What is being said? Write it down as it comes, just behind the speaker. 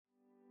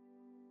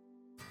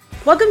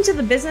Welcome to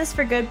the Business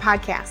for Good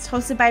podcast,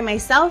 hosted by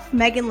myself,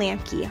 Megan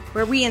Lamke,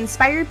 where we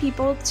inspire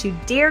people to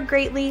dare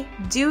greatly,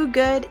 do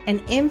good,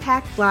 and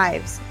impact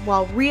lives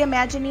while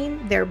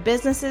reimagining their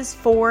businesses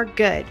for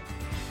good.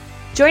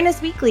 Join us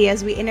weekly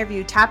as we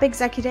interview top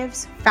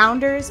executives,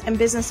 founders, and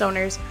business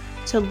owners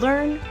to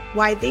learn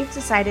why they've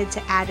decided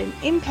to add an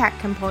impact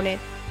component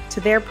to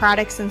their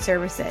products and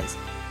services.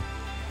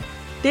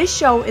 This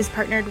show is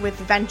partnered with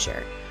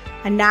Venture,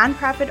 a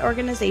nonprofit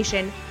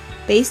organization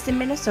based in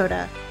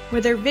Minnesota,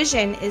 where their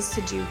vision is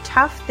to do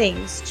tough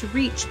things to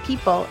reach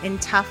people in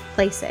tough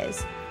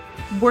places,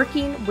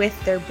 working with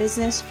their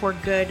Business for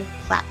Good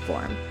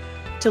platform.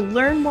 To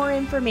learn more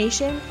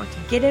information or to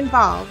get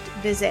involved,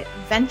 visit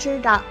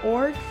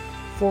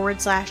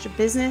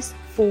venture.org/business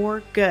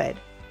for good.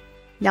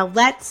 Now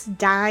let's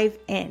dive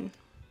in.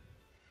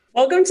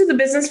 Welcome to the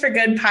Business for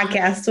Good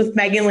podcast with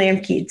Megan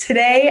Lamke.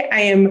 Today,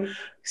 I am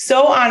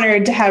so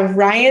honored to have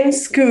Ryan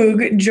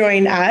Skoog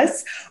join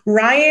us.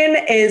 Ryan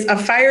is a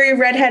fiery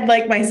redhead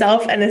like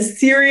myself and a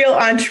serial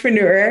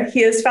entrepreneur.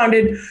 He has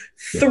founded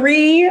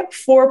 3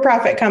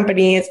 for-profit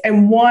companies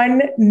and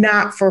 1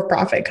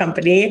 not-for-profit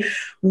company.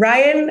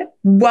 Ryan,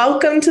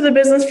 welcome to the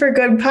Business for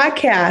Good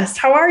podcast.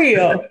 How are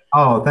you?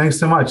 Oh, thanks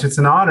so much. It's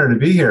an honor to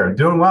be here.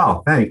 Doing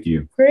well. Thank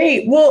you.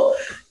 Great. Well,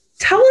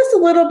 tell us a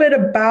little bit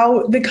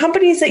about the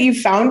companies that you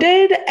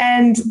founded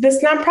and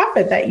this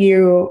nonprofit that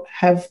you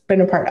have been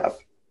a part of.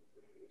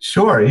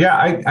 Sure.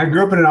 Yeah. I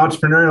grew up in an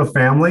entrepreneurial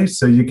family.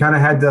 So you kind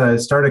of had to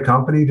start a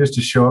company just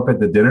to show up at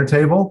the dinner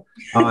table.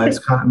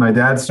 My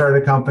dad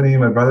started a company,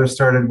 my brother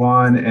started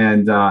one,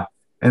 and I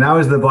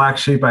was the black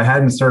sheep. I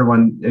hadn't started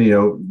one,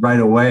 right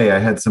away. I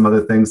had some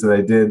other things that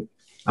I did,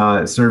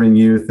 serving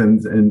youth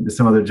and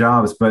some other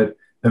jobs, but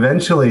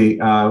eventually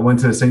went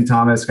to St.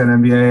 Thomas, got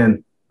an MBA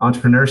in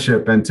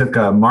entrepreneurship, and took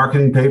a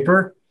marketing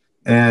paper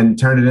and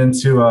turned it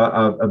into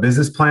a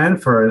business plan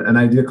for an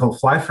idea called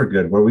Fly for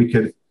Good, where we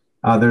could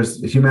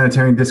there's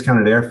humanitarian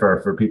discounted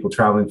airfare for people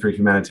traveling for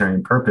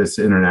humanitarian purpose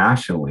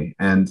internationally.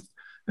 And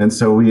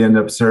so we end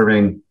up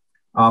serving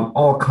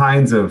all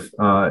kinds of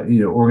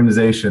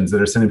organizations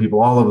that are sending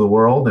people all over the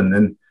world, and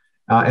then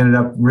ended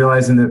up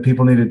realizing that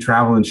people needed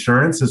travel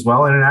insurance as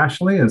well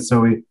internationally. And so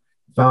we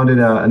founded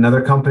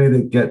another company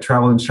that get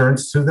travel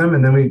insurance to them.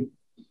 And then we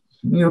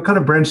kind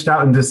of branched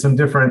out into some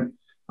different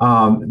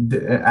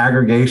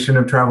aggregation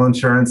of travel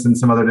insurance and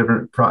some other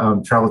different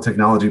travel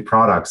technology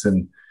products.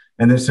 And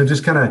so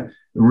just kind of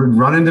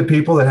run into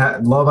people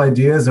that love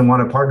ideas and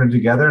want to partner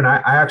together. And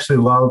I actually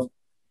love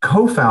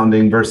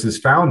co-founding versus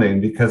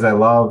founding, because I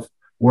love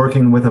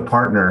working with a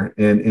partner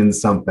in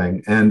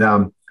something. And,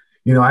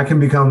 I can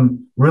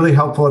become really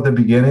helpful at the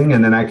beginning,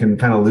 and then I can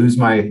kind of lose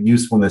my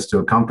usefulness to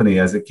a company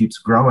as it keeps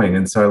growing.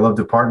 And so I love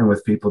to partner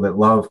with people that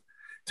love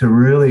to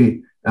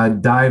really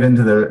dive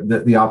into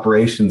the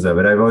operations of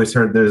it. I've always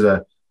heard there's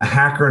a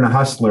hacker and a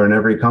hustler in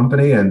every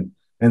company.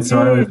 And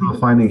so I always love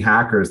finding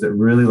hackers that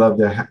really love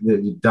to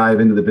dive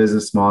into the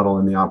business model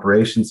and the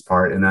operations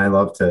part. And I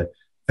love to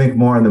think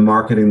more in the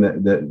marketing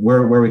that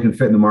where we can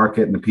fit in the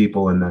market and the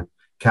people and the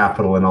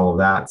capital and all of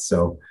that.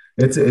 So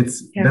it's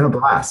been a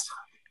blast.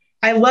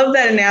 I love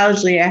that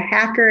analogy, a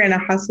hacker and a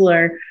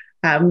hustler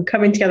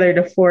coming together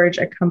to forge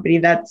a company.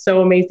 That's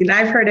so amazing.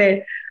 I've heard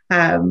it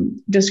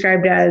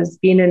described as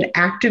being an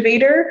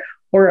activator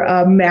or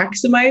a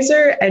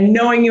maximizer. And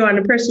knowing you on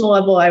a personal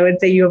level, I would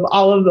say you have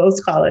all of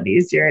those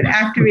qualities. You're an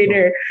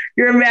activator,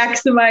 you're a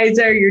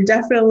maximizer, you're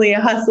definitely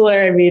a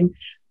hustler. I mean,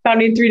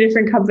 founding 3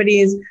 different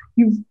companies,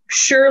 you've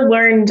sure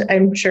learned,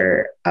 I'm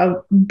sure, a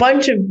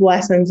bunch of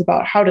lessons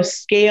about how to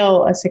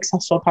scale a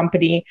successful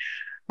company.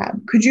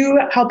 Could you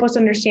help us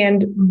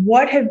understand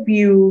what have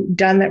you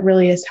done that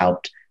really has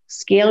helped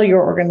scale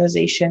your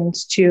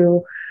organizations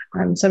to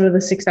some of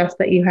the success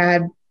that you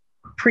had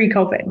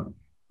pre-COVID?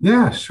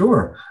 Yeah,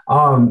 sure.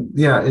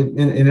 In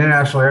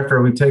international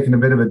airfare, we've taken a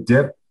bit of a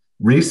dip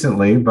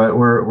recently, but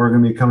we're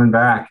going to be coming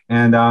back.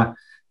 And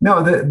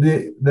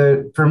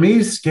for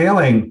me,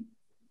 scaling,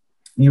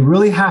 you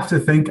really have to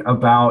think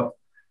about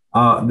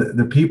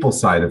the people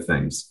side of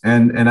things.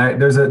 And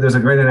there's a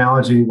great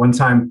analogy. One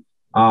time,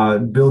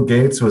 Bill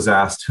Gates was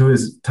asked who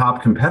his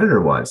top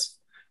competitor was,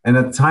 and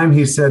at the time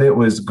he said it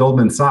was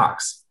Goldman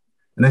Sachs.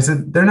 And they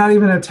said, they're not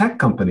even a tech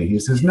company. He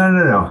says,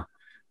 no.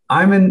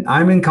 I'm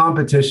in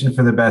competition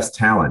for the best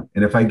talent.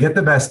 And if I get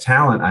the best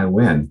talent, I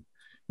win.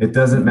 It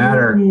doesn't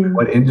matter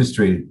what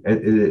industry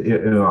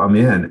I'm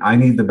in. I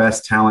need the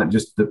best talent,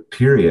 just the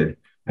period,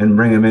 and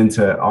bring them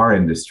into our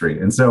industry.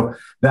 And so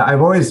that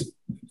I've always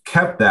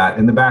kept that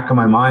in the back of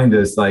my mind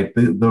as like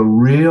the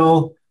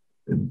real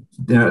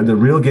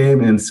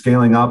game in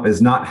scaling up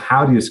is not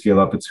how do you scale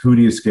up, it's who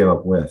do you scale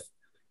up with.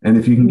 And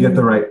if you can get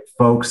the right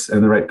folks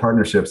and the right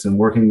partnerships and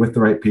working with the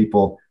right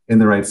people in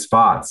the right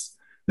spots,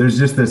 there's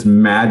just this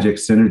magic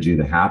synergy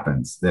that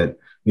happens that,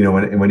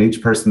 when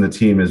each person in the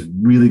team is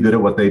really good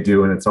at what they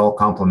do and it's all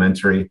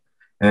complementary,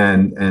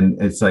 and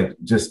it's like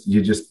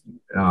you just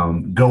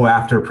go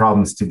after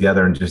problems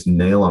together and just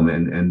nail them.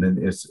 And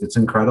it's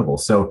incredible.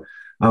 So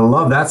I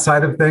love that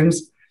side of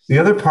things. The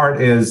other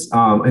part is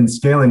in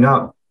scaling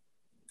up,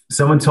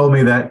 someone told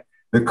me that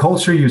the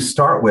culture you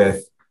start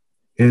with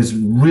is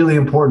really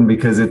important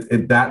because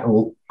that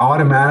will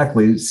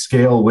automatically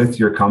scale with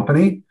your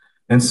company.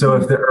 And so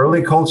if the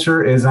early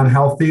culture is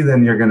unhealthy,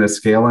 then you're going to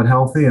scale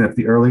unhealthy. And if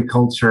the early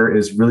culture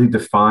is really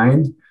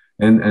defined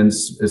and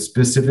is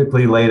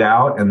specifically laid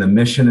out and the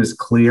mission is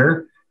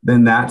clear,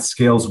 then that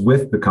scales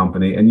with the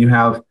company. And you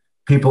have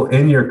people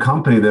in your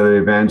company that are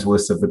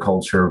evangelists of the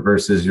culture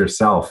versus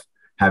yourself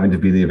having to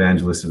be the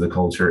evangelist of the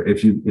culture.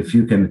 If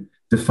you can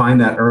define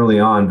that early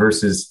on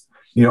versus,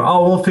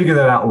 oh, we'll figure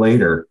that out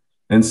later.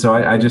 And so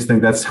I just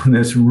think that's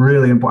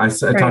really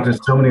important. I talk to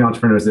so many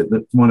entrepreneurs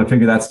that want to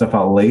figure that stuff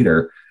out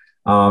later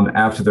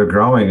after they're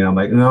growing. And I'm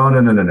like,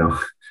 no.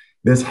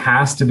 This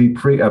has to be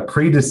a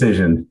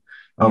pre-decision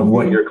of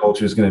what your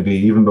culture is going to be,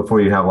 even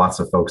before you have lots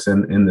of folks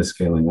in the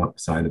scaling up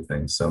side of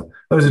things. So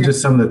those are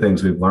just some of the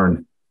things we've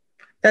learned.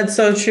 That's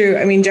so true.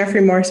 I mean,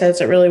 Jeffrey Moore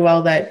says it really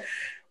well that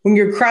when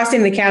you're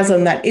crossing the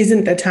chasm, that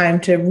isn't the time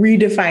to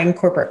redefine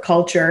corporate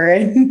culture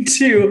and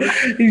to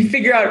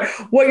figure out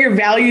what your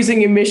values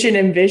and your mission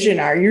and vision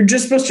are. You're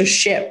just supposed to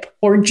ship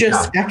or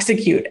just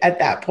execute at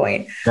that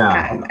point.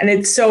 Yeah. And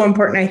it's so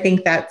important. I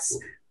think that's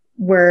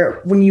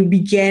where when you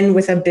begin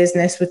with a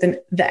business with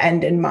the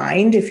end in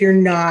mind, if you're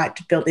not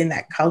building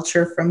that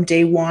culture from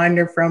day one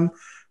or from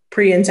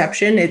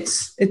pre-inception,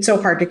 it's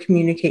so hard to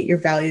communicate your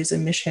values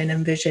and mission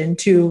and vision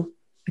to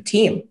a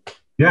team,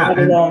 let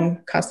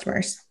alone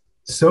customers.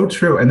 So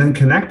true. And then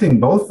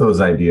connecting both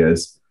those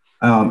ideas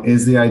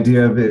is the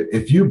idea of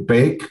if you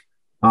bake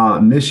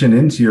mission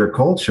into your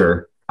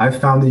culture,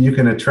 I've found that you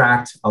can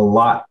attract a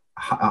lot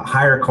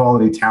higher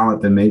quality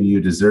talent than maybe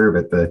you deserve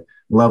at the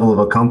level of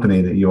a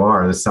company that you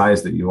are, the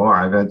size that you are.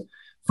 I've had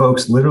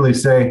folks literally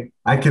say,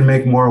 I can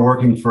make more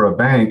working for a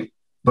bank,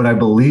 but I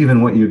believe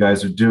in what you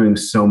guys are doing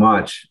so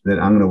much that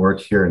I'm going to work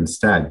here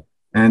instead.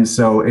 And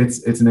so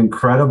it's an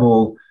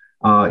incredible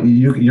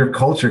your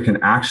culture can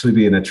actually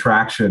be an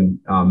attraction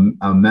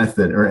a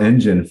method or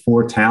engine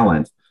for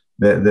talent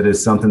that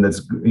is something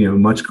that's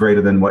much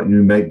greater than what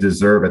you may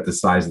deserve at the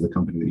size of the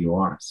company that you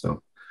are.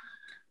 So,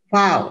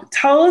 wow,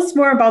 tell us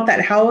more about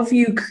that. How have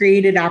you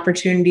created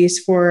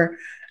opportunities for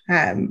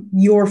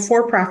your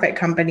for-profit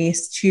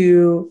companies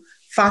to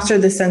foster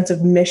the sense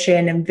of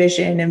mission and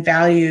vision and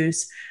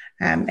values?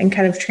 And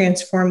kind of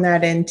transform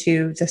that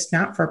into this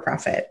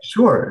not-for-profit?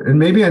 Sure. And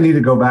maybe I need to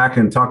go back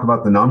and talk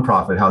about the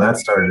nonprofit, how that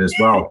started as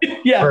well.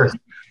 First.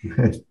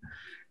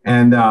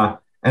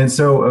 And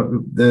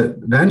so the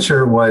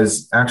venture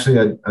was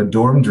actually a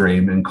dorm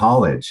dream in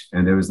college.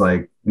 And it was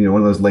like,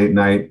 one of those late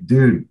night,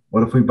 dude,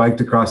 what if we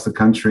biked across the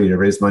country to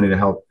raise money to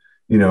help,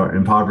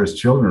 impoverished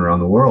children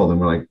around the world? And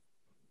we're like,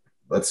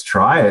 let's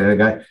try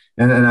it.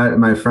 And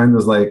my friend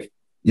was like,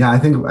 yeah, I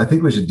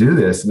think we should do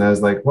this. And I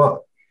was like,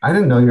 well, I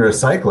didn't know you're a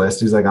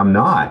cyclist. He's like, I'm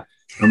not.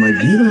 I'm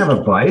like, do you even have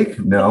a bike?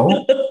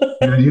 No.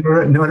 Do you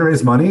know how to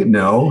raise money?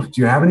 No.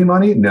 Do you have any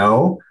money?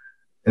 No.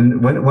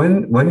 And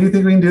when do you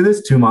think we can do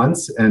this? 2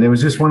 months. And it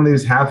was just one of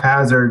these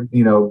haphazard,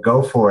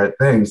 go for it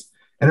things.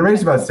 And it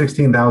raised about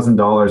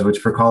 $16,000, which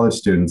for college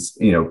students,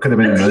 could have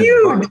been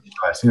huge.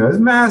 It was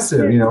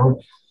massive,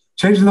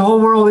 changing the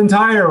whole world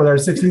entire with our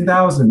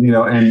 16,000,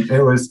 and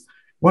it was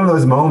one of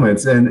those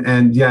moments.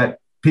 And yet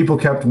people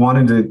kept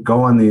wanting to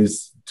go on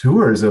these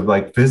tours of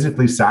like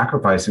physically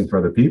sacrificing for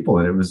other people.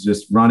 And it was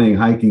just running,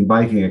 hiking,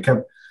 biking. It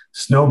kept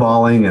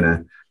snowballing. And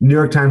a New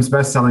York Times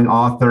bestselling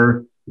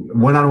author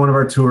went on one of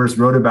our tours,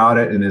 wrote about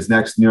it in his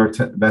next New York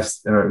Times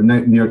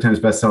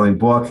bestselling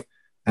book.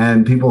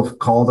 And people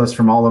called us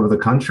from all over the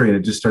country, and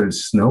it just started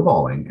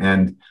snowballing.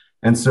 And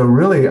so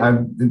really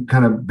I've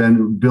kind of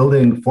been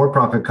building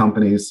for-profit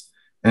companies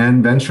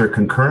and venture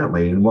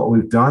concurrently. And what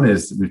we've done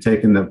is we've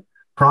taken the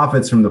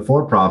profits from the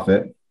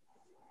for-profit,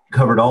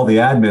 covered all the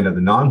admin of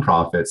the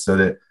nonprofit, so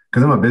that,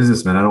 because I'm a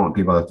businessman, I don't want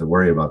people to have to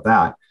worry about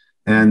that.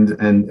 And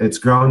it's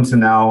grown to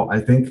now,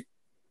 I think,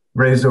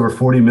 raised over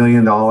 $40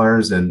 million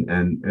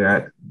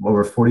and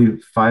over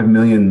 45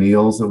 million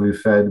meals that we've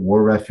fed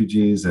war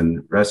refugees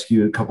and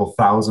rescued a couple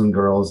thousand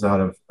girls out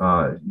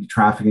of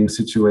trafficking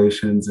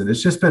situations. And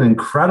it's just been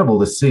incredible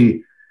to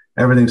see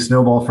everything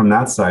snowball from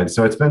that side.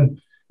 So it's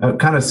been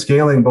kind of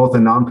scaling both a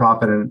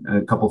nonprofit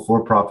and a couple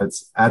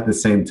for-profits at the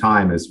same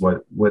time is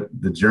what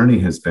the journey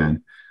has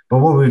been. But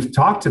what we've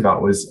talked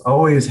about was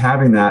always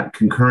having that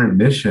concurrent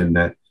mission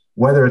that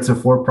whether it's a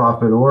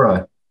for-profit or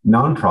a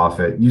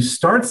nonprofit, you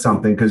start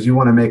something because you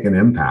want to make an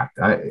impact.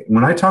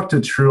 When I talk to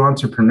true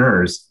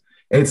entrepreneurs,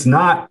 it's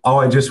not,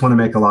 I just want to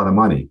make a lot of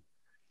money.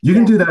 You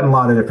can do that in a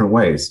lot of different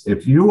ways.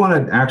 If you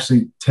want to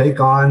actually take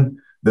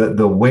on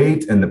the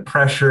weight and the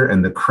pressure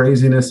and the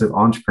craziness of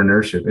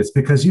entrepreneurship, it's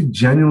because you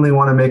genuinely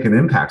want to make an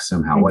impact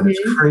somehow, whether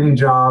it's creating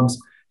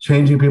jobs,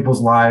 changing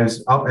people's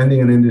lives,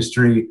 upending an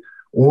industry,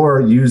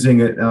 or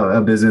using a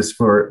business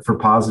for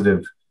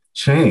positive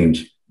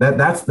change.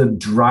 That's the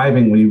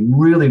driving, when you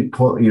really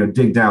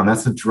dig down,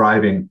 that's the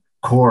driving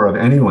core of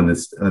anyone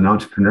that's an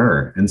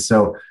entrepreneur. And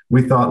so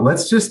we thought,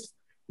 let's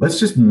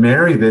just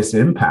marry this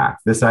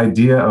impact, this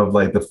idea of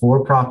like the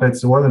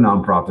for-profits or the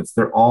nonprofits.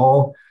 They're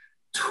all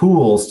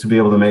tools to be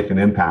able to make an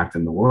impact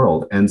in the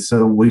world. And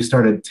so we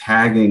started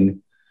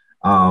tagging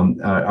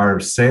our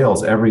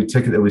sales, every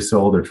ticket that we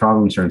sold or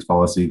travel insurance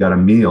policy got a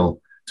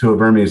meal to a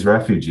Burmese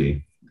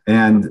refugee.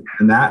 And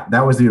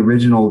that was the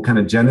original kind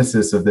of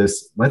genesis of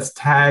this. Let's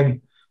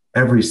tag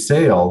every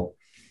sale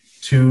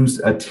to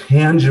a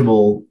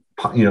tangible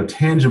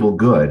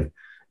good.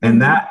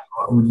 And that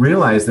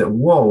realized that,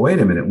 whoa, wait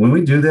a minute. When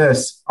we do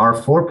this, our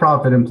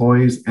for-profit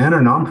employees and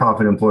our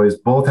nonprofit employees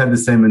both have the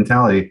same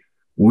mentality.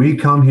 We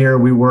come here,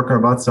 we work our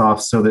butts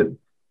off so that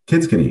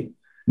kids can eat,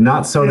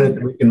 not so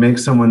that we can make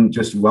someone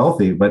just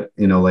wealthy, but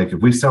like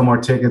if we sell more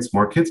tickets,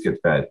 more kids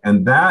get fed.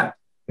 And that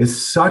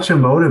is such a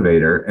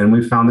motivator. And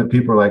we found that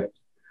people are like,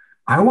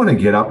 I want to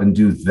get up and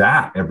do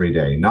that every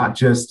day, not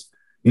just,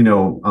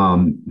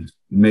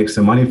 make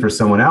some money for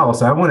someone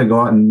else. I want to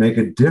go out and make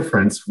a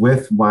difference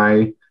with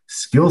my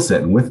skill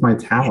set and with my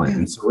talent.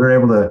 And so we're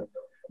able to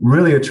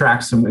really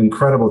attract some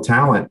incredible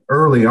talent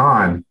early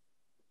on.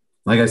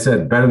 Like I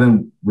said, better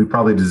than we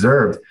probably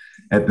deserved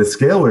at the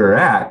scale we were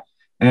at.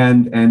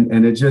 And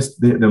it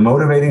just, the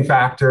motivating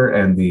factor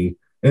and the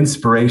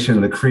inspiration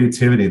and the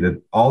creativity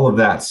that all of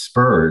that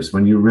spurs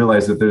when you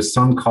realize that there's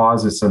some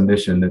cause and some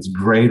mission that's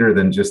greater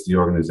than just the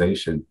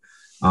organization.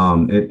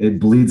 It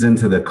bleeds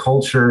into the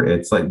culture.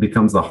 It's like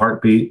becomes the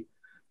heartbeat.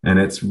 And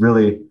it's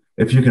really,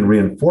 if you can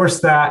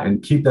reinforce that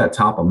and keep that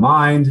top of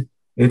mind,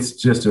 it's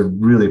just a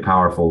really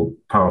powerful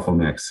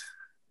mix.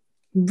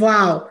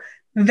 Wow.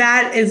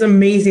 That is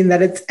amazing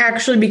that it's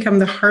actually become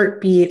the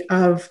heartbeat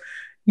of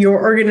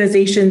your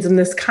organizations and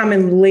this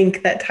common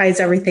link that ties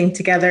everything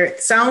together.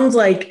 It sounds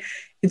like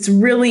it's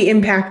really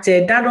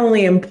impacted not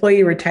only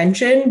employee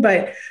retention,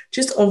 but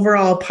just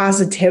overall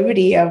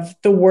positivity of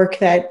the work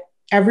that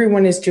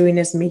everyone is doing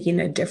is making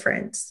a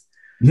difference.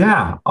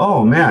 Yeah.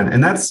 Oh man.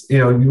 And that's,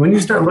 when you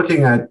start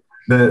looking at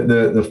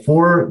the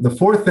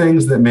four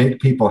things that make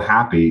people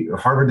happy,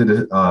 Harvard did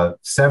a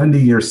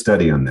 70-year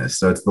study on this.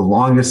 So it's the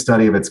longest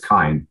study of its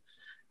kind.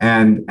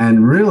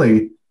 And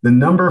really the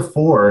number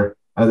 4,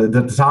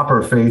 the top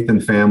are faith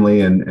and family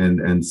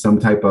and some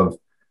type of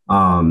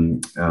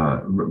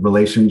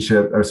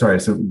relationship,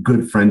 some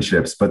good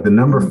friendships. But the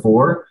number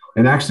 4,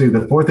 and actually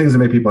the 4 things that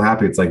make people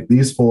happy, it's like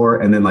these 4,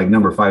 and then like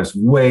number 5 is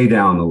way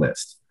down the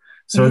list.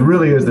 So it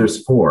really is,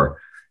 there's 4.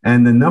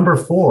 And the number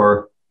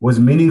 4 was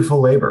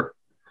meaningful labor,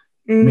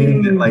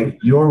 meaning that like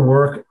your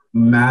work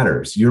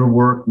matters, your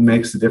work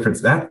makes a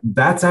difference.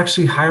 That's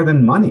actually higher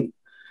than money.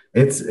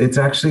 It's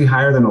actually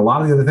higher than a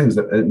lot of the other things.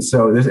 And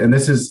so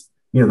this is,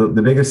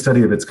 the biggest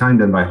study of its kind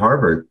done by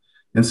Harvard.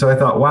 And so I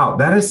thought, wow,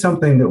 that is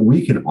something that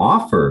we can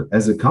offer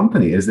as a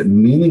company, is that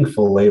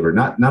meaningful labor,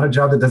 not a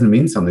job that doesn't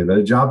mean something, but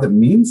a job that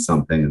means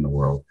something in the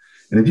world.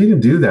 And if you can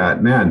do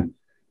that, man,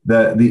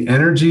 the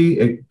energy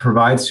it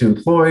provides to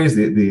employees,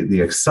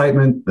 the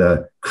excitement,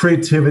 the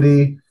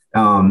creativity, it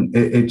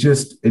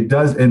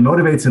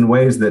motivates in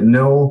ways that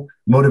no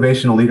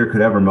motivational leader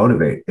could ever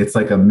motivate. It's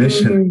like a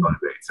mission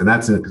motivates.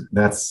 And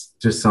that's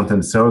just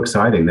something so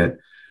exciting that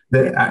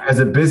as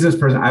a business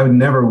person, I would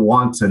never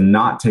want to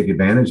not take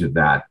advantage of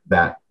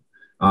that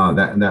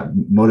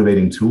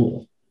motivating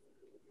tool.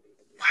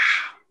 Wow.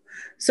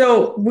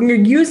 So when you're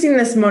using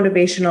this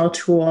motivational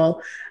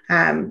tool,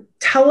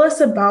 tell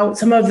us about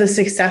some of the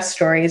success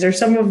stories or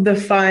some of the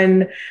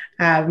fun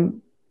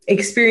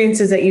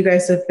experiences that you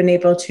guys have been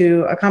able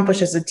to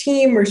accomplish as a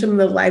team, or some of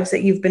the lives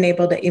that you've been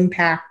able to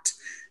impact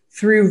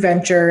through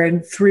venture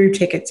and through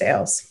ticket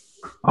sales.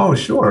 Oh,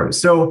 sure.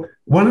 So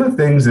one of the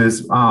things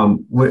is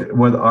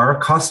with our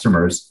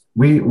customers,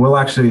 we will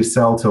actually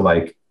sell to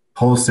like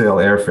wholesale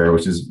airfare,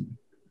 which is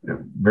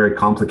very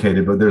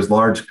complicated, but there's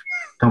large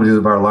companies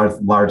that buy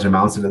large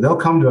amounts of it. They'll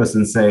come to us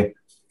and say,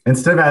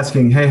 instead of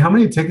asking, hey, how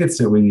many tickets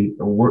did we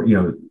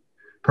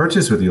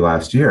purchase with you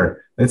last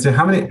year? They'd say,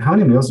 how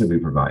many meals did we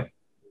provide?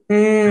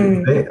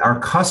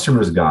 Our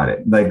customers got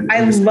it. Like,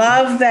 I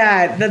love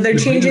that they're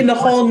changing the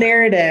whole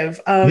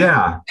narrative of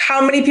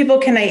how many people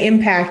can I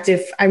impact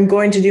if I'm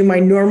going to do my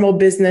normal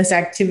business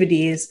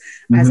activities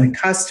as a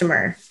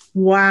customer.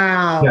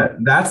 Wow. Yeah,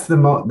 that's the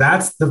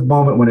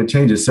moment when it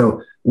changes.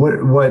 So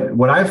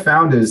what I've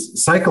found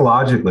is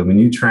psychologically, when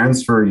you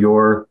transfer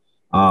your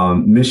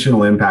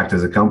missional impact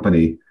as a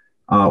company,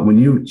 when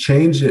you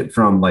change it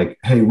from like,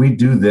 hey, we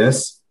do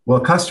this, well,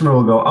 a customer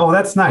will go, oh,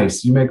 that's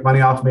nice. You make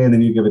money off me, and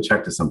then you give a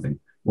check to something,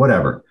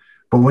 whatever.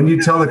 But when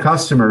you tell the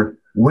customer,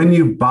 when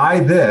you buy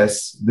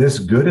this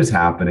good is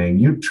happening,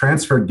 you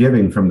transfer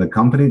giving from the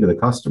company to the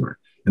customer.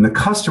 And the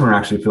customer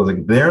actually feels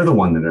like they're the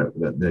one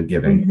that they're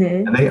giving,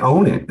 and they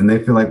own it. And they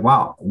feel like,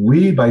 wow,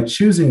 we, by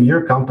choosing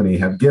your company,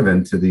 have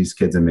given to these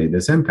kids and made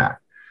this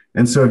impact.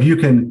 And so if you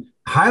can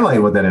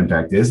highlight what that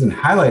impact is and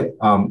highlight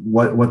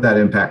what that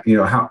impact,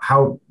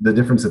 how the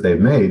difference that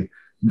they've made,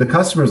 the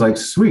customer's like,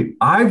 sweet,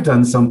 I've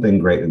done something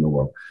great in the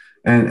world.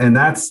 And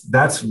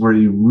that's where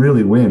you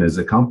really win as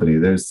a company.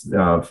 There's,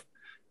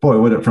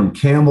 from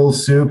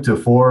Campbell's Soup to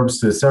Forbes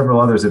to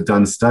several others have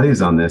done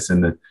studies on this.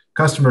 And the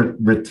customer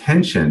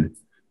retention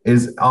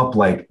is up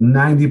like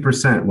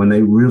 90% when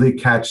they really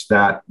catch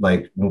that,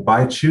 like, well,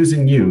 by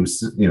choosing you,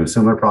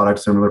 similar product,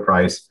 similar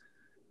price,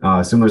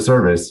 similar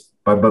service,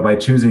 but by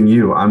choosing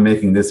you, I'm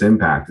making this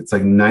impact. It's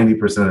like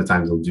 90% of the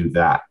times they'll do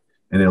that,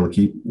 and it'll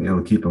keep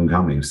them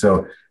coming.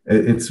 So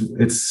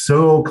it's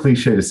so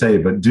cliche to say,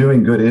 but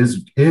doing good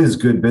is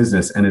good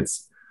business. And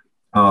it's,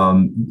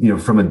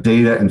 from a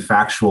data and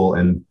factual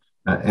and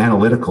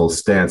analytical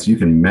stance, you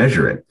can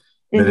measure it,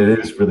 that it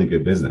is really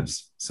good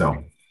business.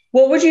 So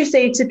what would you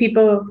say to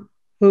people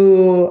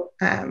who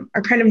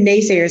are kind of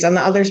naysayers on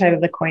the other side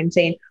of the coin,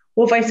 saying,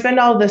 well, if I spend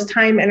all this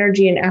time,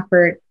 energy, and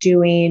effort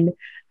doing,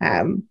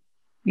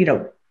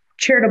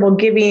 charitable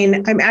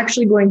giving, I'm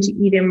actually going to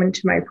eat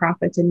into my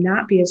profits and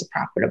not be as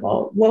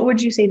profitable. What would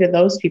you say to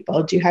those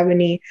people? Do you have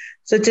any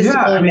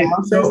statistical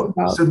analysis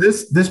about? So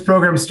this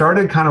program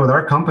started kind of with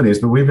our companies,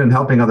 but we've been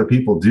helping other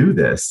people do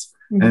this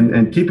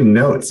and keeping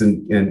notes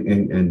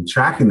and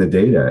tracking the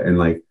data. And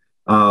like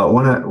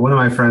one of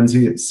my friends,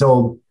 he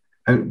sold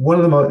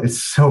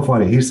it's so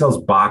funny. He sells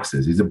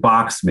boxes. He's a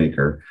box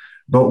maker.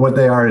 But what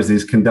they are is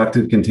these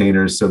conductive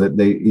containers so that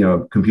they,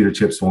 computer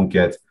chips won't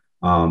get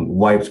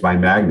wiped by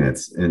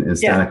magnets and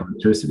static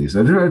electricity.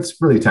 So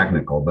it's really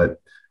technical, but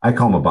I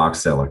call him a box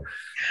seller.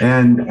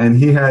 And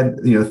he had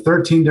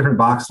 13 different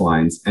box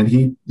lines, and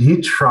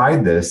he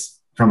tried this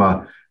from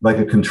a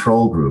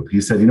control group.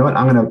 He said, you know what,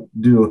 I'm going to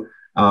do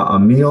a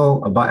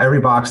meal. About every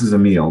box is a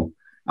meal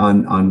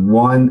on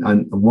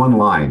one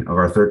line of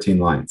our 13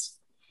 lines.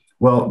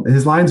 Well,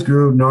 his lines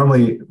grew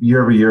normally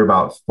year over year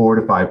about 4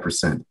 to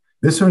 5%.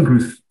 This one grew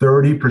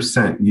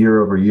 30%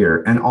 year over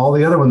year, and all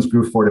the other ones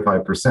grew 4 to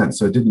 5%.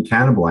 So it didn't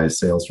cannibalize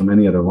sales from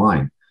any other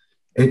line.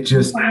 It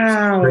just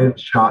straight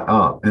shot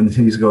up. And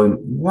he's going,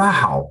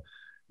 wow,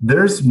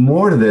 there's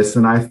more to this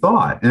than I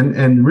thought.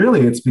 And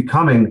really, it's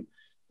becoming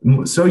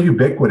so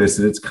ubiquitous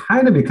that it's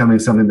kind of becoming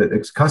something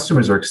that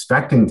customers are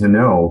expecting to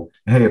know.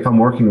 Hey, if I'm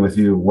working with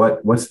you,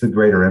 what's the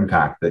greater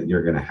impact that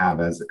you're going to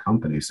have as a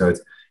company? So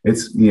it's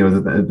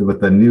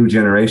with the new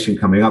generation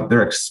coming up,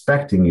 they're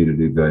expecting you to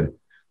do good,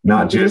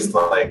 not just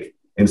like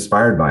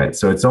inspired by it.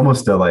 So it's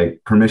almost a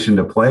like permission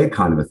to play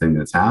kind of a thing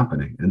that's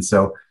happening. And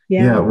so,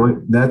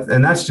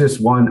 that's just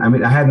one. I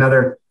mean, I had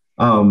another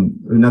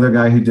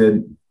guy who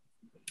did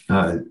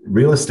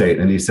real estate,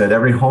 and he said,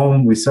 every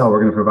home we sell,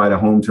 we're going to provide a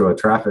home to a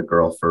traffic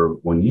girl for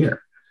 1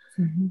 year.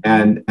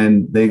 And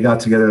they got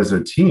together as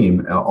a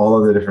team, all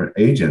of the different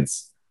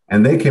agents,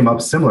 and they came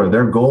up similar.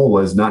 Their goal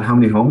was not how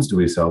many homes do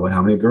we sell, but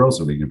how many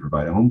girls are we going to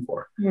provide a home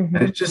for? And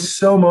it's just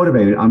so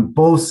motivating on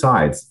both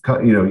sides,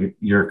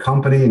 your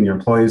company and your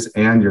employees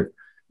and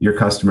your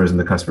customers and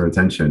the customer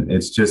retention.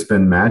 It's just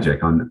been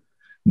magic.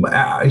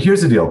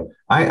 Here's the deal.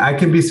 I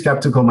can be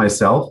skeptical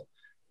myself,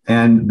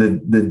 and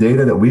the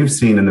data that we've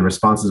seen and the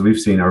responses we've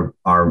seen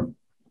are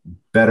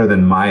better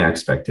than my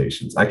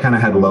expectations. I kind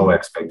of had low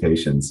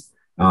expectations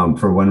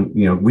for when,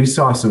 we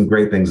saw some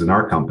great things in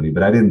our company,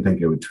 but I didn't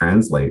think it would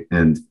translate.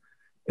 And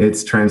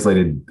it's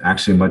translated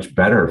actually much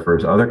better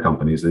for other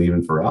companies than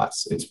even for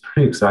us. It's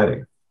pretty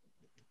exciting.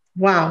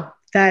 Wow.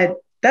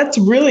 That's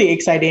really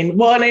exciting.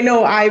 Well, and I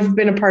know I've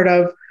been a part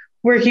of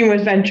working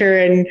with Venture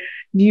and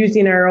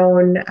using our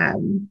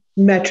own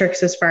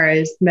metrics as far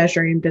as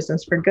measuring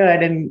business for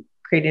good and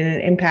creating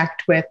an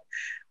impact with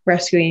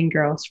rescuing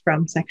girls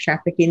from sex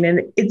trafficking.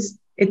 And it's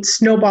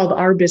snowballed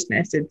our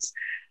business. It's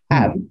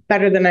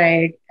better than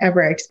I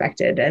ever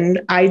expected.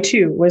 And I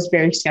too was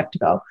very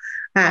skeptical.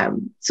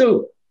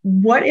 So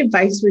what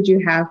advice would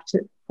you have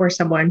for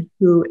someone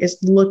who is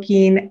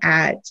looking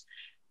at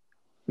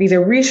either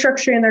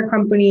restructuring their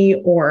company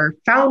or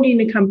founding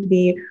a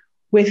company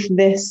with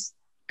this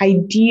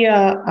idea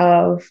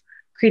of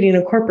creating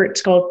a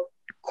corporate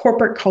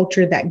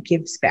culture that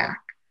gives back?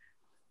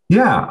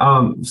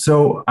 Yeah.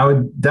 So I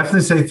would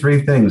definitely say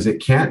 3 things. It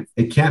can't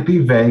be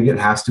vague. It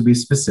has to be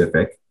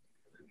specific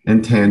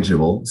and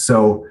tangible.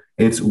 So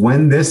it's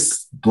when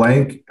this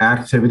blank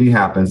activity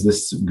happens,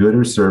 this good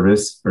or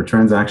service or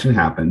transaction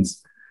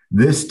happens,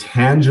 this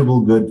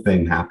tangible good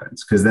thing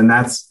happens, because then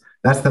that's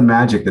the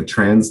magic that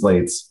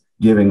translates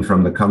giving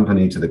from the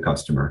company to the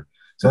customer.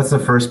 So that's the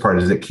first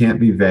part, is it can't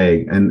be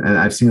vague. And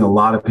I've seen a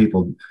lot of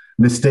people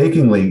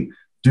mistakenly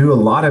do a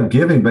lot of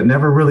giving, but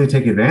never really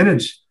take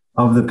advantage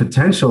of the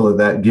potential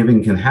that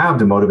giving can have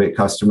to motivate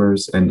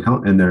customers and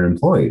their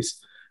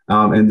employees.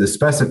 And the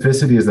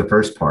specificity is the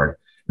first part.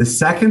 The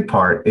second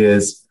part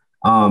is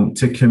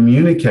to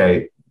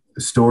communicate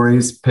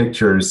stories,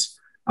 pictures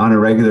on a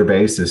regular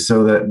basis,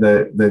 so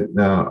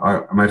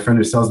that my friend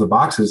who sells the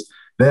boxes,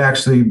 they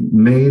actually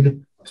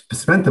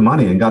spent the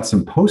money and got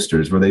some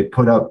posters where they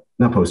put up,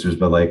 not posters,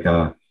 but like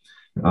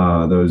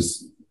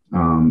those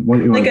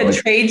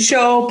trade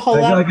show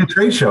pull-up, like a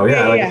trade show,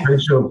 a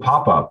trade show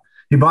pop-up.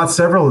 He bought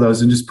several of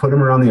those and just put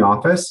them around the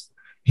office.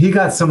 He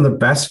got some of the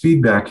best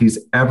feedback he's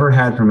ever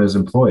had from his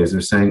employees.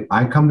 They're saying,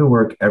 I come to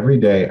work every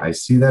day, I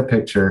see that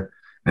picture,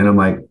 and I'm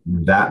like,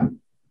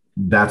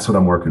 that's what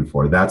I'm working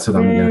for. That's what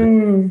I'm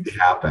going to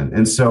happen.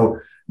 And so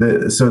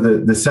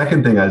the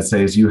second thing I'd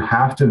say is you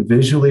have to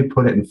visually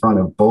put it in front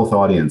of both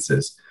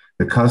audiences,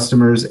 the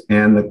customers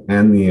and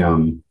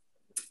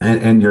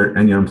your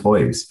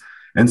employees.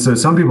 And so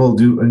some people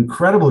do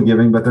incredible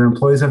giving, but their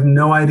employees have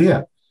no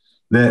idea.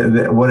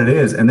 what it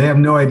is. And they have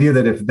no idea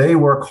that if they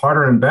work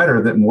harder and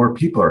better, that more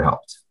people are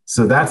helped.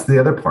 So that's the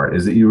other part,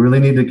 is that you really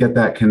need to get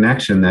that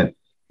connection that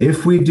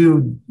if we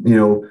do,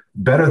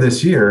 better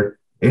this year,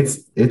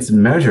 it's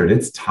measured,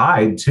 it's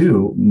tied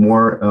to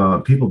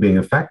more people being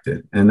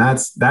affected. And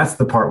that's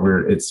the part where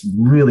it's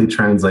really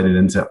translated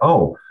into,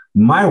 oh,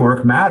 my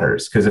work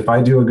matters. Because if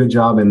I do a good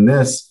job in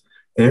this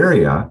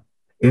area,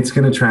 it's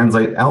going to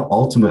translate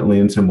ultimately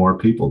into more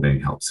people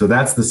being helped. So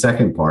that's the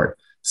second part.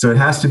 So it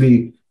has to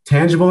be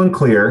tangible and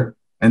clear,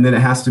 and then it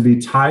has to be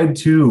tied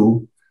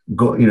to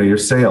your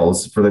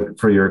sales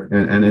for your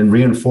and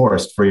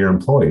reinforced for your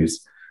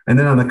employees. And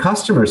then on the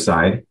customer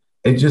side,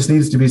 it just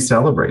needs to be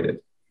celebrated.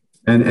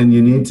 And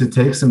you need to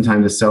take some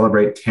time to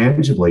celebrate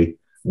tangibly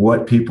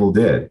what people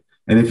did.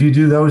 And if you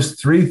do those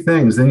three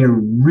things, then you're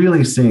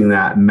really seeing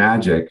that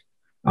magic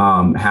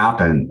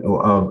happen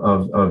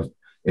of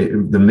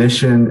the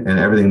mission and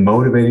everything,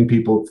 motivating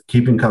people,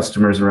 keeping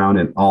customers around,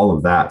 and all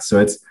of that. So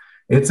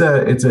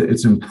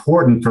it's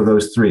important for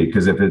those three,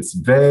 because if it's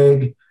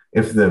vague,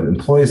 if the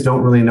employees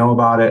don't really know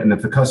about it, and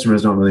if the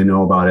customers don't really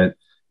know about it,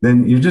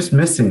 then you're just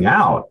missing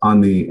out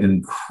on the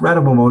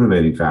incredible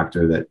motivating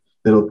factor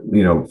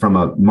that'll, from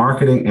a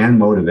marketing and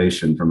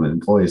motivation from an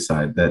employee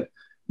side, that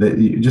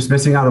you're just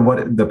missing out on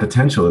what the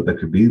potential that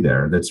could be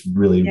there. That's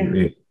really,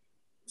 really,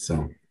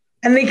 so.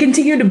 And they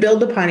continue to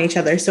build upon each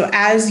other. So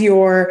as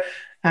you're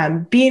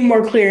being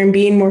more clear and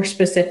being more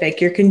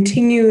specific, you're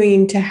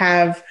continuing to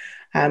have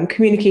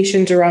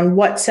communications around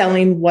what's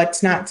selling,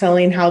 what's not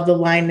selling, how the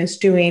line is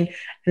doing.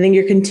 And then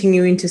you're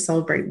continuing to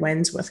celebrate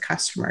wins with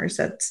customers.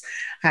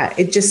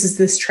 It just is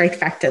this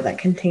trifecta that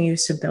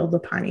continues to build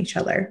upon each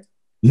other.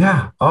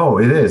 Yeah. Oh,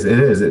 it is. It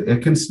is.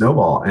 It can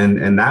snowball.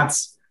 And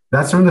that's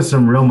from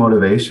some real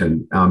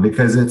motivation,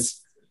 because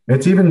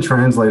it's even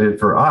translated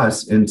for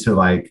us into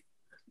like,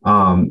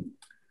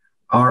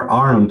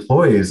 our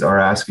employees are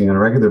asking on a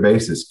regular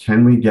basis,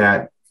 can we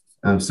get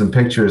some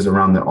pictures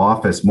around the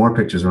office, more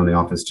pictures around the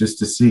office, just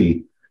to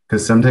see,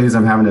 because some days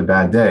I'm having a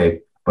bad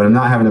day, but I'm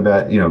not having a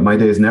bad, my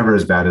day is never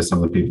as bad as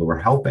some of the people we're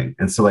helping.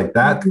 And so like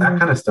that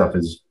kind of stuff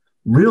is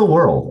real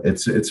world.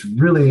 It's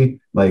really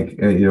like,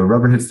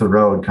 rubber hits the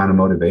road kind of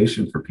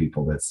motivation for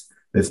people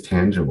that's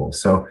tangible.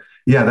 So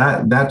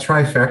yeah, that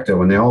trifecta,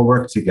 when they all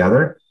work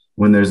together,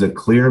 when there's a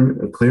clear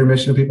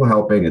mission of people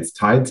helping, it's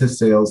tied to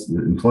sales,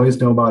 the employees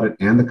know about it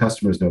and the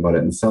customers know about it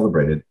and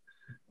celebrated.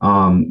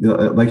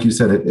 Like you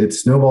said, it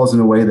snowballs in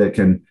a way that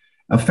can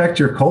affect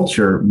your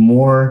culture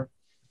more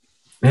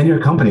and your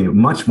company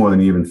much more than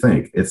you even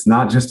think. It's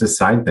not just a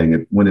side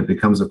thing. When it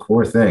becomes a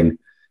core thing,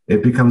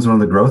 it becomes one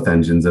of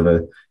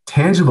the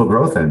tangible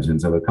growth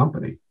engines of a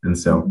company. And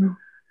so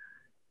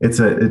it's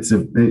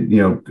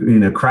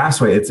in a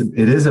crass way, it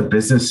is a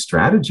business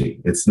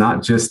strategy. It's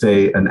not just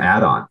an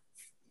add-on.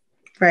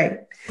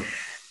 Right.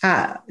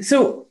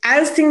 So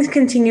as things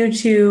continue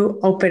to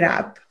open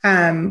up,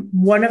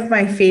 one of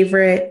my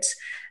favorite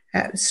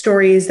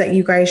stories that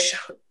you guys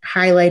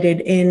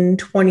highlighted in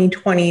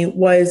 2020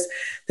 was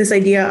this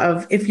idea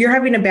of, if you're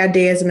having a bad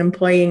day as an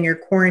employee and you're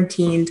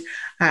quarantined,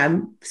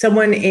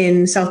 someone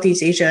in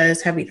Southeast Asia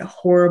is having a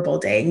horrible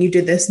day. And you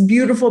did this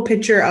beautiful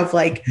picture of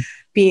like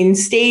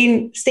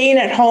staying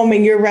at home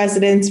in your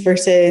residence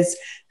versus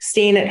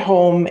staying at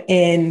home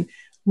in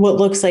what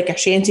looks like a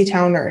shanty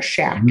town or a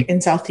shack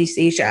in Southeast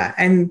Asia.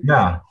 And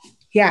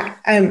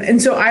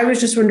and so I was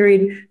just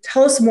wondering,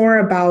 tell us more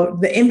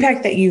about the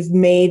impact that you've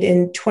made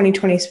in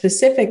 2020,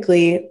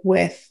 specifically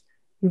with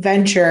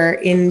venture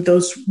in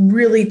those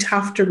really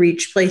tough to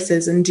reach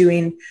places and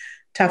doing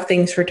tough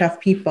things for tough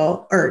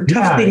people, or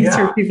tough things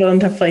for people in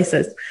tough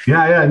places.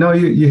 No,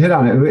 you hit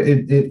on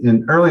it.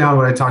 And early on,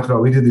 when I talked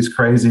about, we did these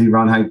crazy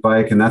run, hike,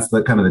 bike, and that's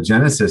the kind of the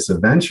genesis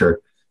of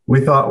venture. We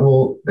thought,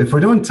 well, if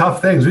we're doing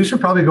tough things, we should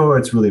probably go where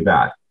it's really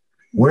bad.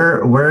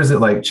 Where is it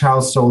like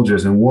child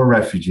soldiers and war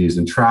refugees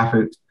and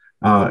trafficked,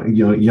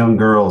 young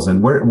girls,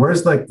 and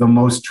where's like the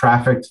most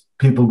trafficked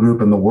people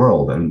group in the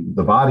world, and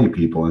the body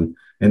people in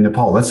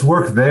Nepal? Let's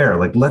work there.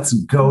 Like, let's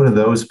go to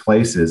those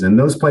places. And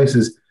those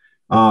places,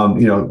 some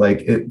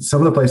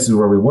of the places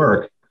where we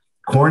work,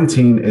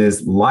 quarantine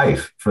is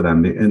life for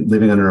them,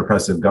 living under an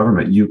oppressive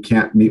government. You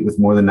can't meet with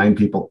more than 9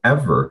 people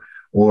ever,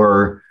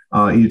 or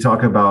you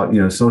talk about,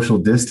 social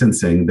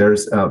distancing.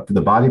 There's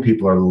the body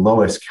people are the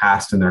lowest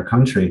caste in their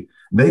country.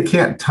 They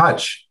can't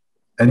touch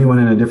anyone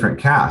in a different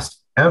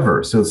caste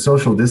ever. So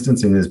social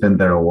distancing has been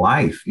their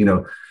life,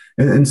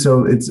 and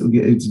so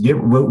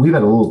we've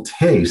had a little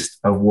taste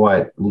of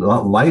what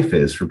life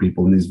is for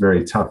people in these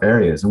very tough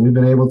areas. And we've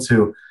been able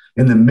to,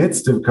 in the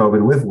midst of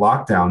COVID with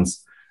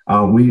lockdowns,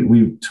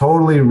 we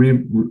totally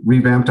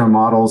revamped our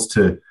models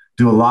to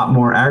do a lot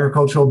more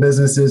agricultural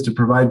businesses to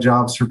provide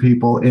jobs for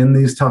people in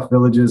these tough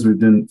villages. We've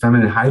done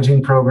feminine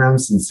hygiene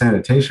programs and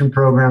sanitation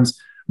programs.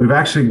 We've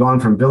actually gone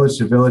from village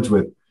to village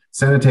with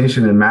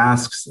sanitation and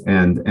masks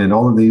and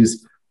all of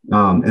these,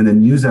 and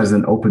then use that as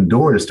an open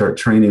door to start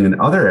training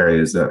in other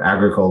areas of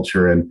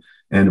agriculture and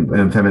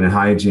feminine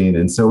hygiene.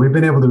 And so we've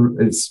been able to,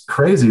 it's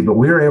crazy, but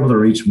we were able to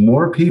reach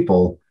more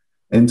people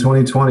in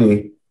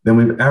 2020 than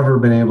we've ever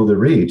been able to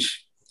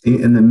reach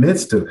in the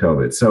midst of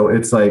COVID. So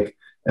it's like,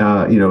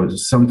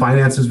 some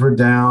finances were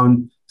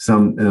down,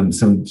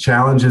 some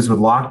challenges with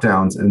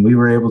lockdowns, and we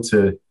were able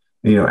to,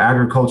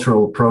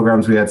 agricultural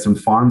programs. We had some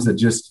farms that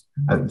just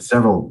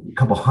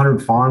couple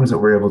hundred farms that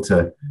we're able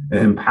to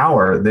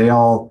empower. They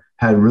all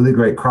had really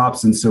great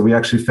crops, and so we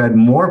actually fed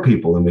more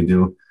people than we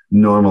do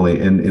normally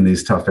in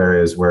these tough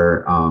areas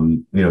where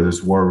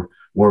there's war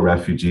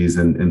refugees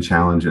and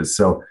challenges.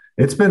 So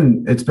it's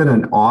been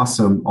an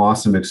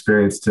awesome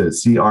experience to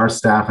see our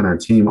staff and our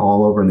team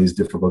all over in these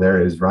difficult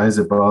areas rise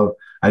above.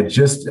 I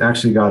just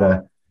actually got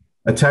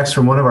a text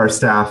from one of our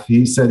staff.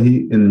 He said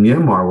in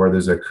Myanmar, where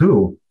there's a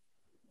coup,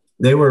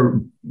 they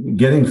were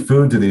getting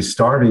food to these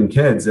starving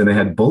kids and they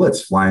had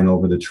bullets flying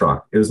over the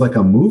truck. It was like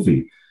a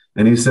movie.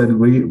 And he said,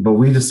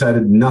 we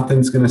decided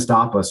nothing's going to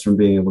stop us from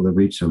being able to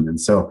reach them.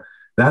 And so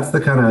that's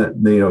the kind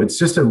of, it's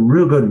just a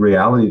real good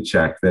reality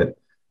check that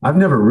I've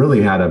never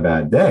really had a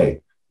bad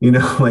day.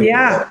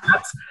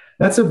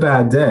 That's a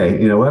bad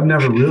day. I've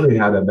never really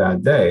had a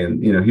bad day.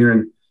 And,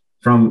 hearing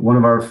from one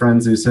of our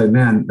friends who said,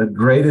 man, the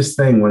greatest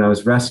thing when I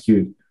was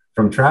rescued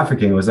from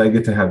trafficking was I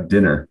get to have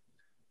dinner.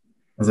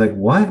 I was like,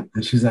 what?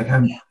 And she's like,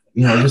 I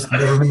just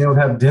never been able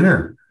to have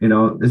dinner.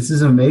 This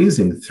is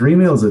amazing. 3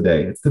 meals a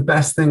day. It's the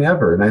best thing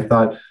ever. And I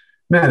thought,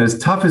 man, as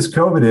tough as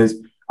COVID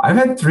is, I've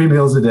had 3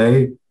 meals a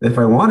day if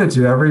I wanted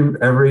to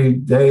every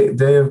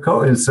day of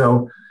COVID.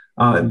 So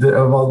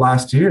of all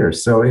last year.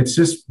 So it's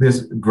just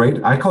this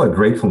great, I call it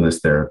gratefulness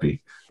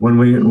therapy. When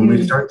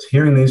we start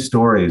hearing these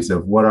stories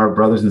of what our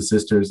brothers and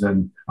sisters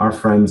and our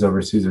friends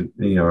overseas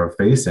are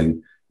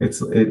facing,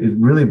 it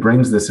really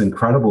brings this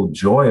incredible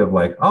joy of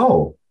like,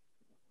 oh,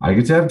 I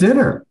get to have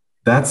dinner.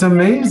 That's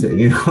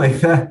amazing.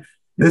 Like that.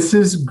 This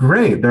is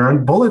great. There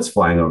aren't bullets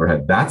flying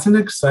overhead. That's an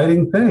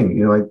exciting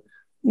thing.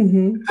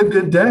 It's a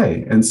good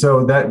day. And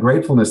so that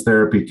gratefulness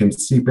therapy can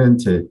seep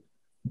into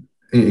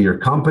your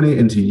company,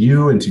 into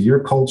you, into your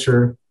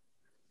culture.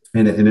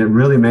 And it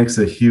really makes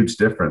a huge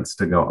difference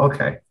to go,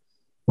 okay,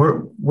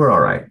 we're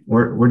all right.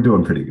 We're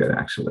doing pretty good,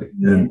 actually.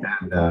 Yeah.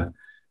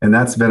 And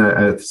that's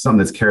been something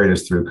that's carried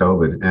us through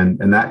COVID.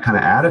 And that kind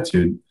of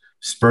attitude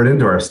spurred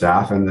into our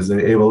staff and has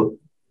enabled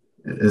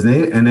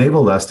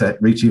us to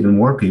reach even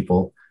more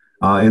people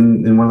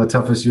in one of the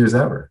toughest years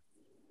ever.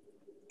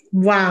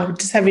 Wow.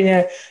 Just having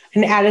an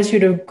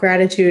attitude of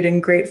gratitude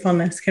and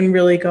gratefulness can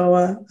really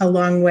go a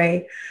long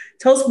way.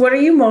 Tell us, what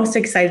are you most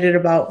excited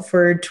about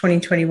for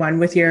 2021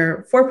 with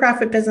your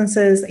for-profit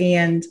businesses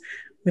and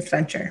with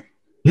venture?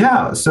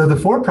 Yeah. So the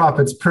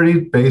for-profit's pretty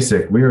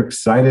basic. We were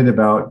excited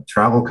about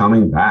travel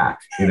coming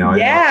back.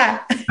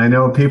 Yeah. I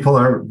know people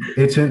are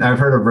itching. I've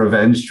heard of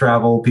revenge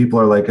travel. People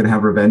are like going to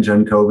have revenge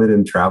on COVID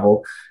and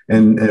travel.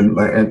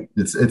 And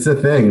it's a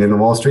thing in the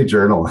Wall Street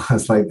Journal.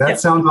 It's like, that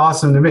sounds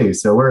awesome to me.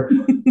 So we're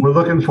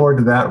looking forward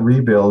to that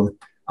rebuild.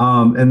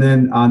 And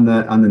then on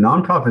the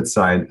nonprofit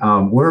side,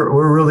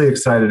 we're really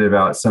excited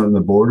about some of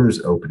the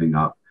borders opening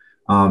up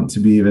to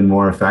be even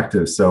more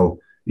effective. So,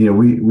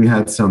 we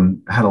had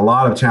a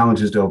lot of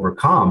challenges to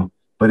overcome,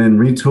 but in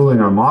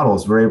retooling our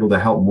models, we're able to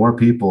help more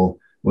people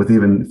with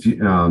even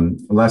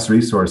less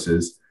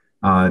resources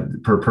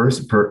per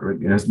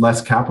person,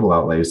 less capital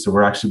outlays. So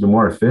we're actually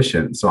more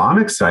efficient. So I'm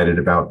excited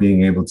about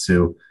being able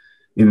to,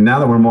 now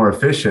that we're more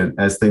efficient,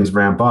 as things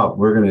ramp up,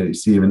 we're going to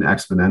see even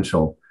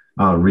exponential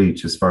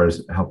reach as far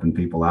as helping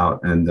people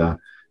out. And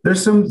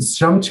there's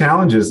some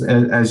challenges,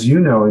 as you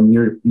know, and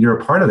you're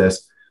a part of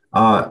this.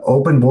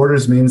 Open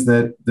borders means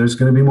that there's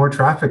going to be more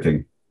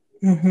trafficking.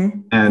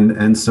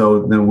 And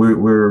so then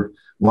we're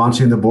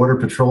launching the border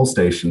patrol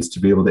stations to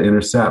be able to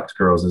intercept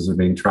girls as they're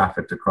being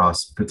trafficked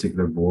across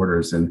particular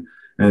borders and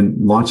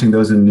launching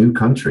those in new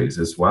countries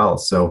as well.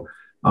 So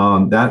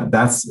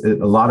that's a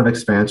lot of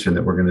expansion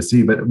that we're going to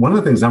see. But one of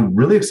the things I'm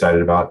really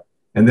excited about,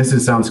 and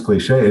sounds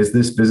cliche, is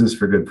this Business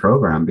for Good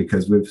program,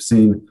 because we've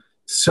seen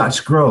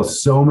such growth.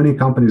 So many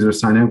companies are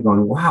signing up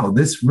going, wow,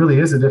 this really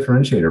is a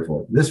differentiator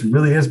for us. This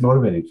really is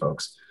motivating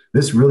folks.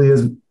 This really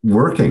is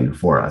working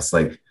for us,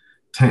 like,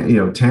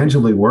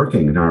 tangibly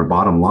working in our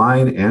bottom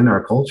line and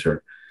our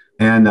culture.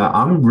 And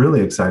I'm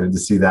really excited to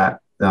see that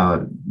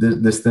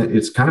this thing,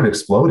 it's kind of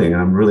exploding.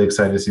 And I'm really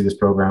excited to see this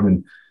program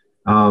and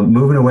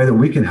move in a way that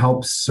we can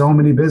help so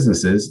many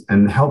businesses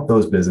and help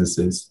those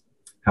businesses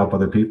help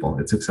other people.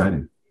 It's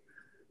exciting.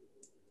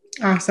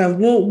 Awesome.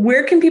 Well,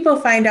 where can people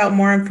find out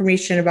more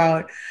information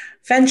about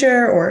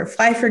Venture or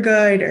Fly for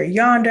Good or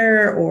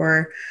Yonder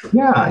or?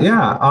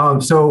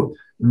 So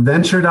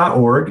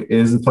venture.org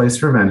is the place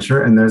for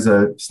Venture. And there's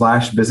a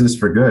 /Business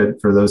for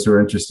Good for those who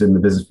are interested in the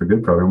Business for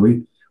Good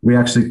program. We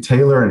actually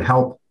tailor and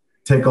help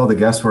take all the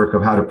guesswork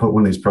of how to put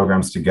one of these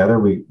programs together.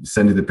 We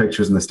send you the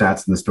pictures and the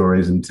stats and the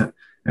stories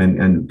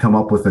and come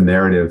up with a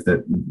narrative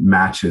that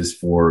matches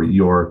for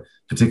your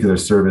particular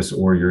service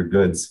or your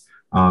goods.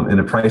 And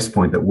a price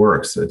point that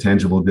works, a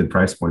tangible, good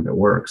price point that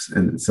works.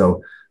 And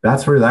so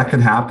that's where that can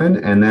happen.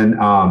 And then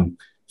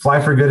Fly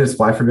for Good is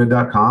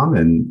flyforgood.com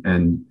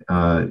and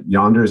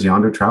Yonder is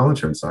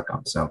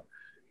yondertravelinsurance.com. So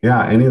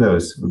Yeah, any of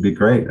those would be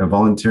great. A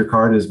volunteer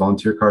card is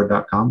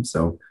volunteercard.com.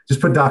 So just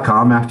put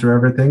 .com after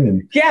everything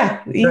and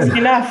Yeah, good. easy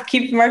enough.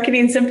 Keep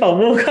marketing simple.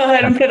 We'll go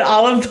ahead and put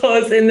all of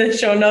those in the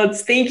show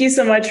notes. Thank you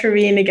so much for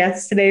being a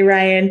guest today,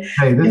 Ryan.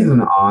 Hey, this is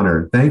an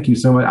honor. Thank you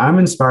so much. I'm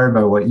inspired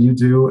by what you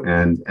do,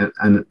 and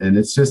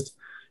it's just,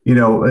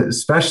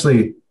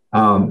 especially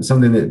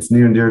something that's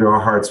near and dear to our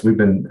hearts. We've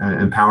been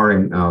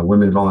empowering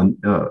women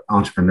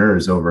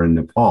entrepreneurs over in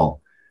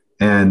Nepal,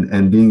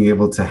 and being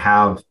able to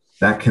have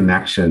that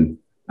connection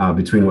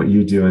between what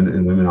you do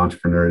and women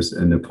entrepreneurs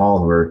in Nepal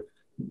who are,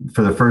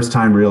 for the first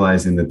time,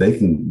 realizing that they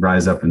can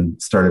rise up and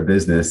start a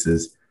business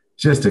is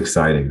just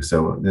exciting.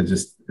 So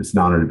it's an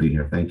honor to be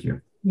here. Thank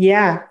you.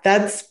 Yeah,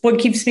 that's what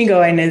keeps me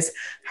going is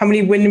how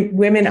many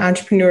women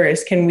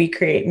entrepreneurs can we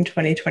create in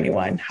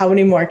 2021? How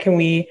many more can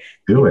we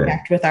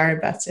connect with our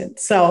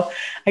investments? So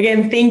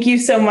again, thank you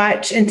so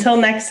much. Until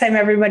next time,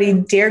 everybody,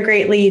 dare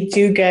greatly,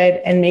 do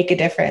good, and make a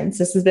difference.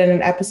 This has been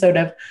an episode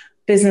of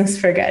Business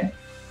for Good.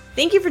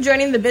 Thank you for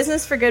joining the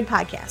Business for Good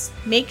podcast.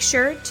 Make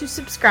sure to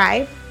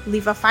subscribe,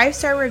 leave a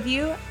 5-star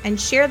review,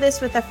 and share this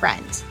with a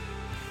friend.